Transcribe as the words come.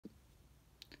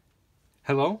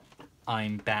Hello,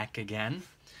 I'm back again.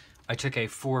 I took a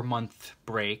 4-month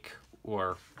break,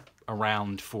 or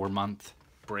around 4-month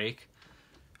break,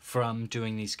 from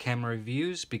doing these camera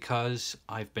reviews because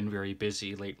I've been very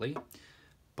busy lately,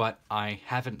 but I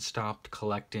haven't stopped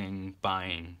collecting,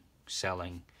 buying,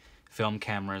 selling film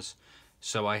cameras,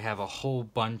 so I have a whole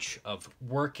bunch of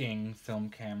working film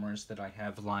cameras that I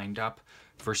have lined up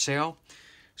for sale.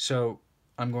 So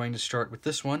I'm going to start with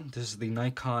this one. This is the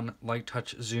Nikon Light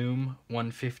Touch Zoom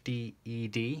 150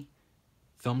 ED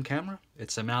film camera.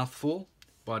 It's a mouthful,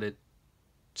 but it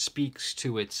speaks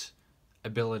to its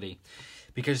ability.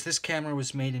 Because this camera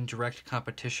was made in direct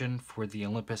competition for the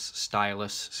Olympus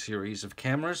Stylus series of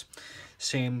cameras.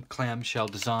 Same clamshell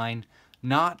design,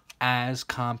 not as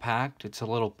compact, it's a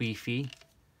little beefy,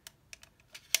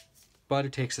 but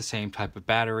it takes the same type of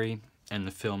battery, and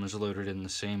the film is loaded in the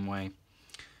same way.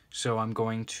 So I'm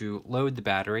going to load the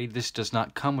battery. This does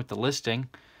not come with the listing,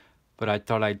 but I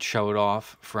thought I'd show it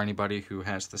off for anybody who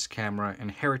has this camera,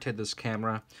 inherited this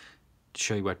camera, to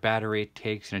show you what battery it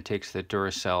takes, and it takes the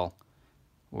Duracell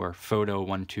or Photo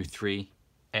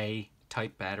 123A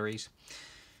type batteries.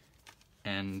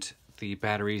 And the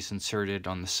battery's inserted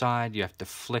on the side. You have to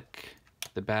flick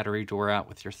the battery door out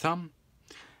with your thumb,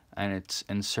 and it's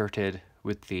inserted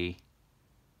with the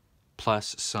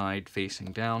plus side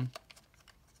facing down.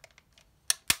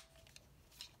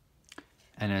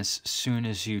 And as soon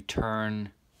as you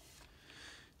turn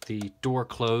the door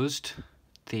closed,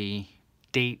 the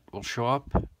date will show up,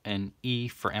 and E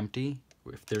for empty,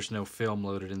 if there's no film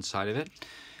loaded inside of it.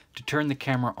 To turn the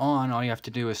camera on, all you have to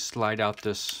do is slide out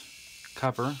this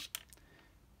cover,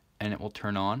 and it will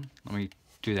turn on. Let me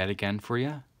do that again for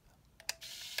you.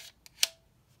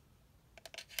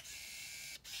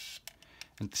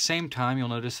 At the same time, you'll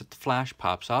notice that the flash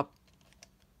pops up.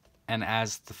 And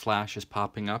as the flash is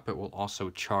popping up, it will also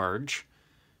charge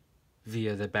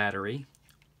via the battery.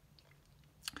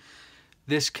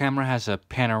 This camera has a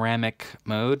panoramic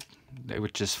mode,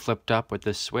 which is flipped up with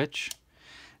this switch.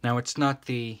 Now, it's not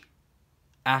the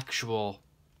actual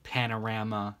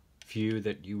panorama view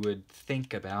that you would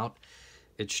think about.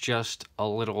 It's just a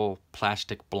little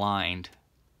plastic blind.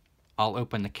 I'll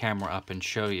open the camera up and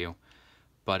show you,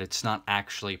 but it's not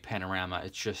actually panorama.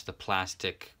 It's just the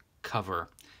plastic cover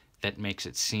that makes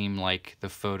it seem like the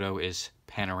photo is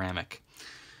panoramic.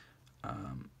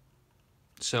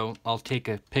 So I'll take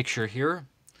a picture here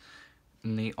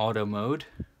in the auto mode.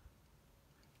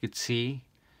 You can see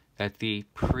that the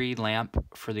pre-lamp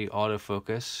for the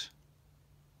autofocus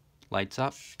lights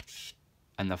up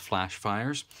and the flash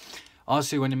fires.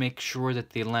 Also, you want to make sure that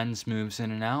the lens moves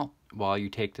in and out while you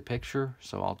take the picture,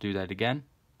 so I'll do that again.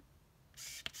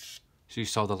 So you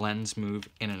saw the lens move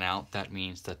in and out. That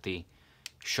means that the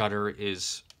shutter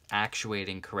is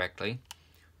actuating correctly.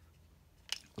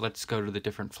 Let's go to the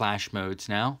different flash modes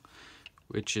now,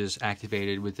 which is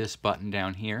activated with this button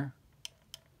down here.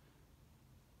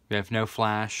 We have no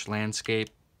flash, landscape,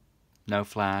 no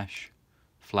flash,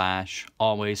 flash,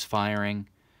 always firing.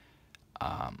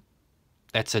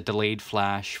 That's a delayed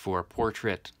flash for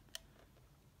portrait.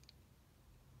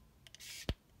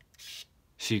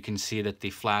 So you can see that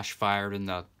the flash fired and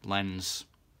the lens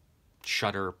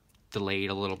shutter delayed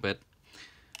a little bit.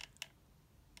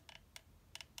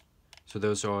 So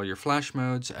those are all your flash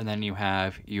modes, and then you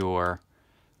have your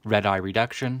red eye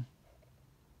reduction.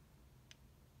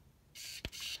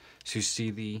 So you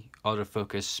see the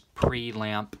autofocus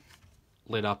pre-lamp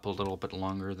lit up a little bit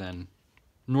longer than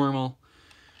normal.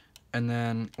 And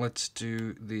then let's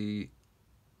do the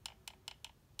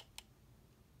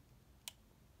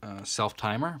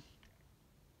self-timer.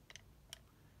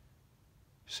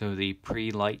 So the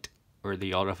pre-light, or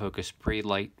the autofocus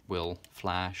pre-light, will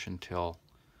flash until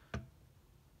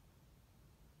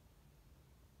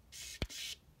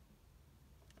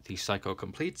the cycle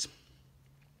completes.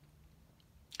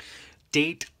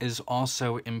 Date is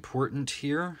also important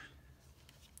here.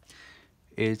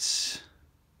 It's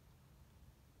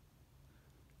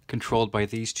controlled by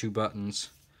these two buttons.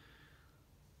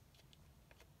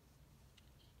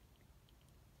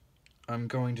 I'm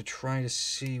going to try to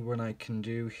see what I can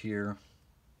do here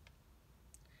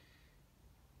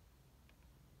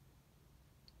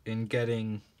in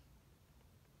getting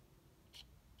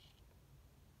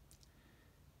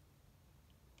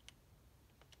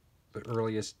the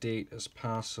earliest date as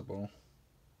possible.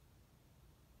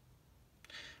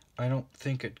 I don't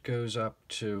think it goes up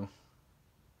to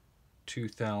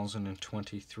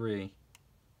 2023.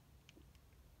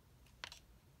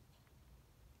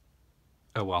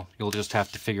 Oh well, you'll just have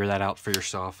to figure that out for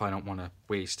yourself. I don't want to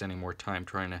waste any more time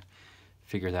trying to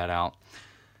figure that out.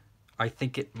 I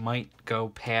think it might go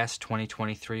past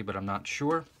 2023, but I'm not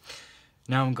sure.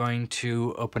 Now I'm going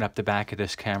to open up the back of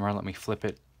this camera. Let me flip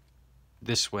it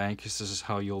this way, because this is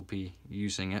how you'll be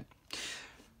using it.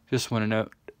 Just want to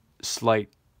note,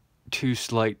 two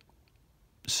slight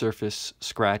surface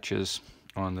scratches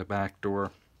on the back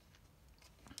door.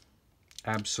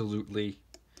 Absolutely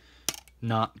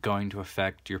not going to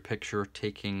affect your picture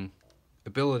taking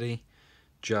ability,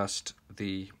 just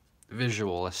the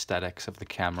visual aesthetics of the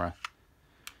camera.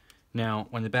 Now,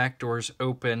 when the back doors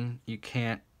open, you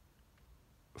can't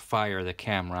fire the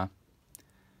camera,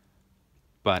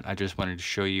 but I just wanted to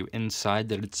show you inside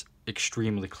that it's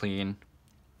extremely clean,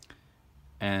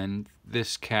 and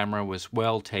this camera was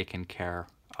well taken care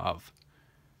of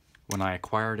when I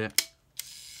acquired it.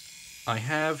 I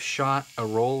have shot a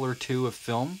roll or two of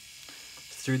film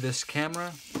through this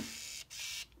camera,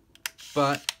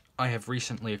 but I have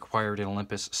recently acquired an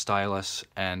Olympus stylus,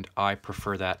 and I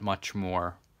prefer that much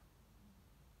more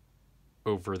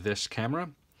over this camera.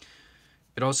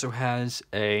 It also has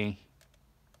a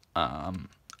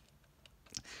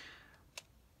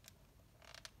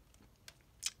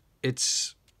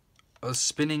it's a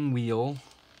spinning wheel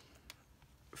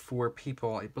for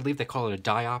people. I believe they call it a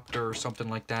diopter or something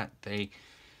like that. They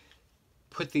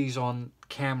put these on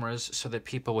cameras so that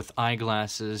people with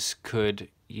eyeglasses could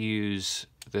use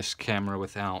this camera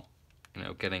without,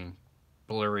 getting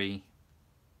blurry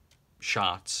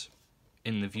shots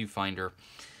in the viewfinder.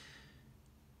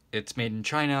 It's made in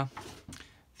China.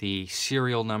 The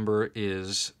serial number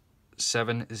is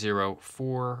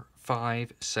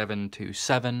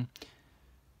 7045727.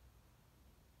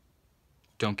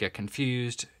 Don't get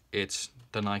confused. It's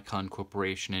the Nikon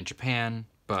Corporation in Japan,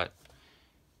 but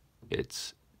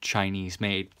it's Chinese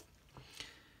made.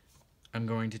 I'm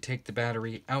going to take the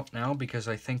battery out now because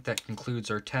I think that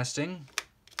concludes our testing.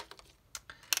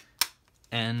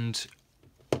 And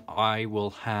I will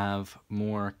have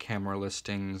more camera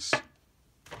listings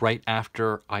right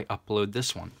after I upload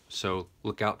this one. So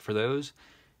look out for those.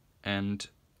 And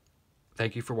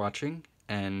thank you for watching,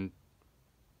 and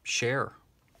share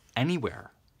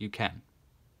anywhere you can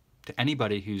to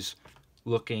anybody who's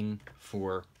looking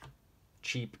for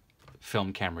cheap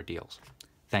film camera deals.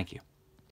 Thank you.